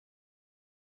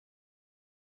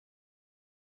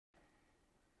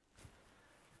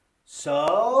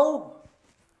So,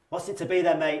 what's it to be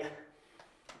then, mate?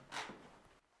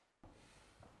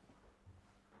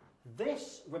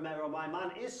 This, Romero, my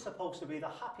man, is supposed to be the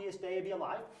happiest day of your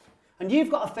life, and you've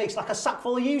got a face like a sack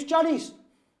full of used Johnnies.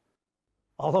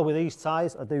 Although with these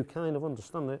ties, I do kind of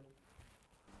understand it.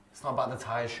 It's not about the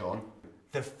ties, Sean.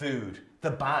 The food,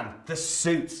 the band, the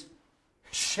suits.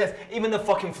 Shit, even the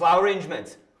fucking flower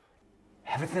arrangement.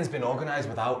 Everything's been organised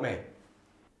without me.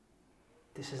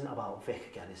 This isn't about Vic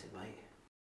again, is it, mate?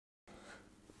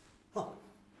 Look,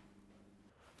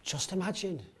 just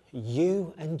imagine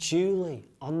you and Julie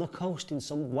on the coast in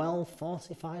some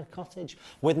well-fortified cottage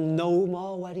with no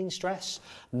more wedding stress,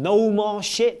 no more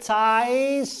shit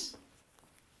ties.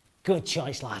 Good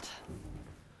choice, lad.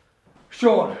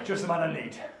 Sean, just the man I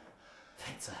need.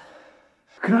 Victor.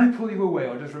 Can I pull you away,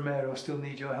 or does Romero still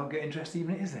need your help getting dressed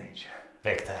even at his age?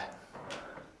 Victor.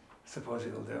 Suppose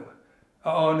it'll do.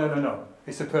 Oh, no.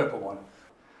 It's the purple one.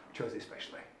 Chose it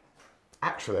specially.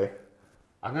 Actually,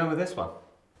 I'm going with this one.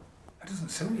 That doesn't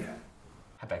suit you.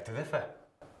 I beg to differ.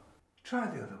 Try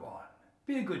the other one.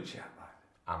 Be a good chap, man.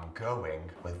 I'm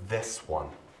going with this one.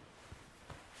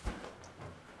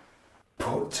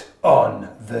 Put on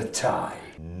the tie.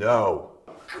 No.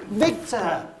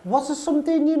 Victor, was there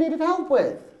something you needed help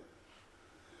with?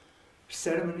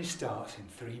 Ceremony starts in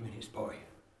 3 minutes, boy.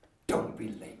 Don't be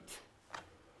late.